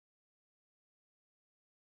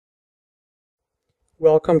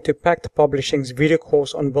Welcome to Pact Publishing's video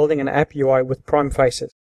course on building an app UI with PrimeFaces.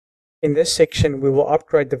 In this section, we will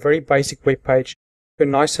upgrade the very basic web page to a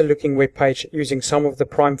nicer looking web page using some of the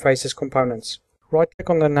PrimeFaces components. Right-click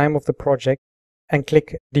on the name of the project and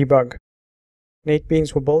click Debug.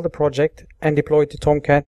 NetBeans will build the project and deploy it to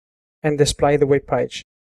Tomcat and display the web page.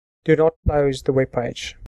 Do not close the web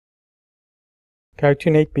page. Go to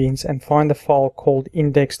NetBeans and find the file called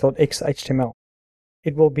index.xhtml.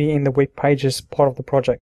 It will be in the web pages part of the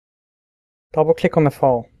project. Double-click on the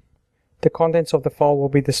file. The contents of the file will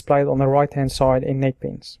be displayed on the right-hand side in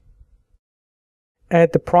NetBeans.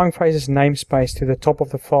 Add the PrimeFaces namespace to the top of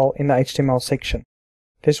the file in the HTML section.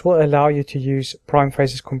 This will allow you to use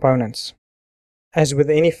PrimeFaces components. As with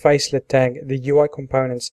any facelet tag, the UI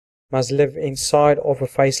components must live inside of a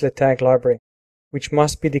facelet tag library, which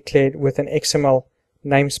must be declared with an XML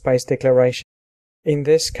namespace declaration. In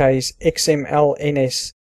this case,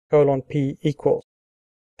 xmlns:p equals.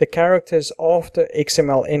 The characters after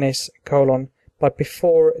xmlns:, but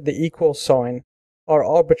before the equal sign, are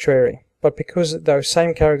arbitrary, but because those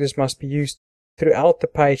same characters must be used throughout the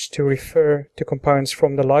page to refer to components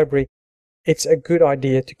from the library, it's a good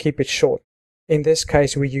idea to keep it short. In this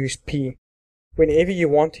case, we use p. Whenever you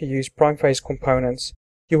want to use PrimeFaces components,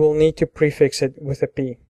 you will need to prefix it with a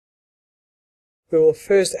p. We will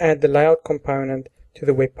first add the layout component to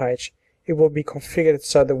the web page. It will be configured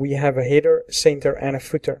so that we have a header, center, and a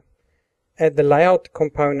footer. Add the layout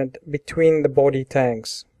component between the body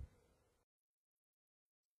tags.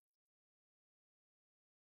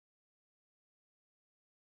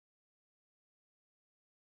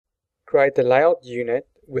 Create the layout unit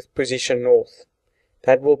with position north.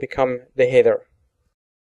 That will become the header.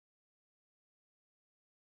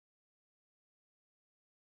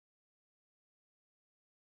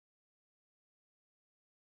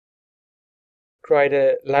 Create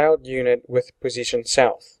a layout unit with position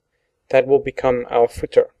south. That will become our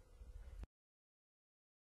footer.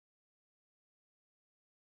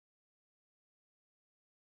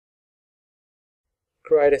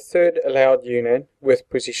 Create a third layout unit with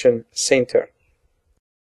position center.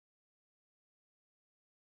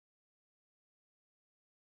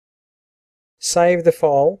 Save the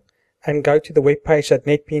file and go to the web page that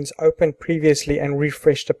NetBeans opened previously and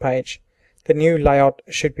refresh the page. The new layout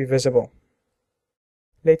should be visible.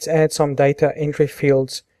 Let's add some data entry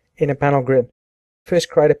fields in a panel grid.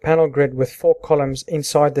 First, create a panel grid with 4 columns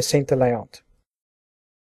inside the center layout.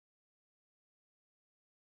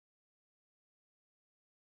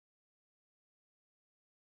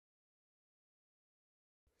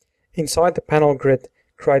 Inside the panel grid,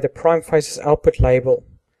 create a PrimeFaces output label.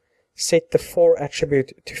 Set the for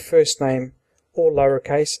attribute to first name, all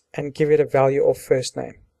lowercase, and give it a value of first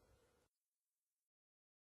name.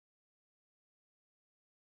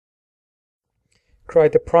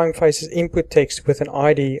 Create the PrimeFaces input text with an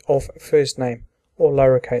ID of first name, all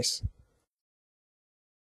lowercase.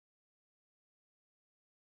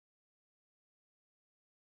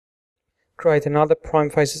 Create another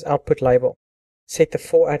PrimeFaces output label. Set the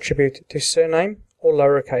for attribute to surname, all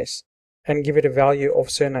lowercase, and give it a value of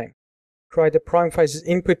surname. Create the PrimeFaces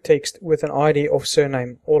input text with an ID of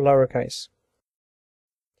surname, all lowercase.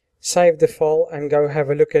 Save the file and go have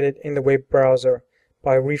a look at it in the web browser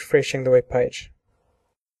by refreshing the web page.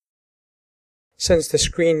 Since the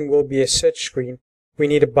screen will be a search screen, we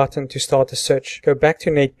need a button to start a search. Go back to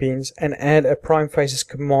NetBeans and add a PrimeFaces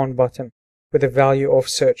command button with a value of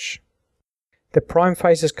search. The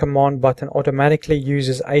PrimeFaces command button automatically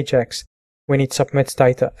uses Ajax when it submits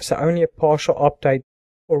data, so only a partial update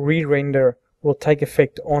or re-render will take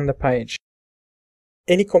effect on the page.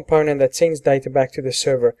 Any component that sends data back to the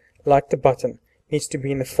server, like the button, needs to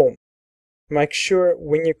be in the form. Make sure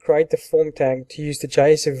when you create the form tag to use the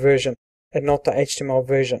JSF version and not the HTML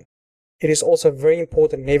version. It is also very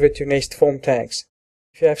important never to nest form tags.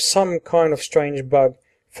 If you have some kind of strange bug,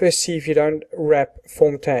 first see if you don't wrap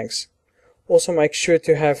form tags. Also make sure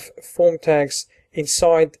to have form tags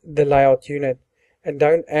inside the layout unit and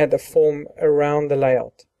don't add a form around the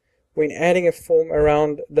layout. When adding a form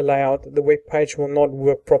around the layout, the web page will not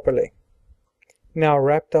work properly. Now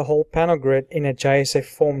wrap the whole panel grid in a JSF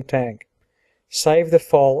form tag. Save the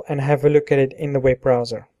file and have a look at it in the web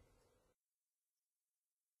browser.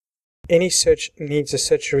 Any search needs a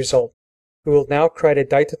search result. We will now create a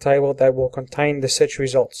data table that will contain the search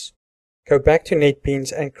results. Go back to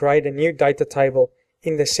NetBeans and create a new data table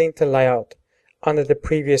in the center layout under the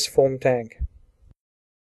previous form tag.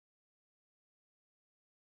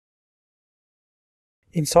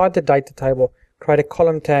 Inside the data table, create a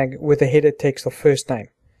column tag with the header text of first name.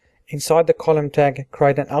 Inside the column tag,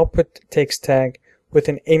 create an output text tag with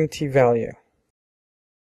an empty value.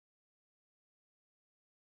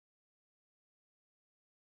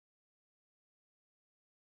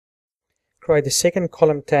 Create a second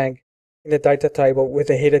column tag in the data table with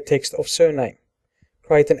the header text of surname.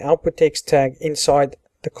 Create an output text tag inside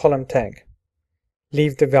the column tag.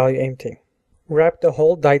 Leave the value empty. Wrap the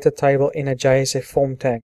whole data table in a JSF form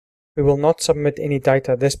tag. We will not submit any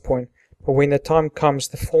data at this point, but when the time comes,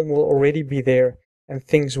 the form will already be there and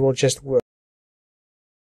things will just work.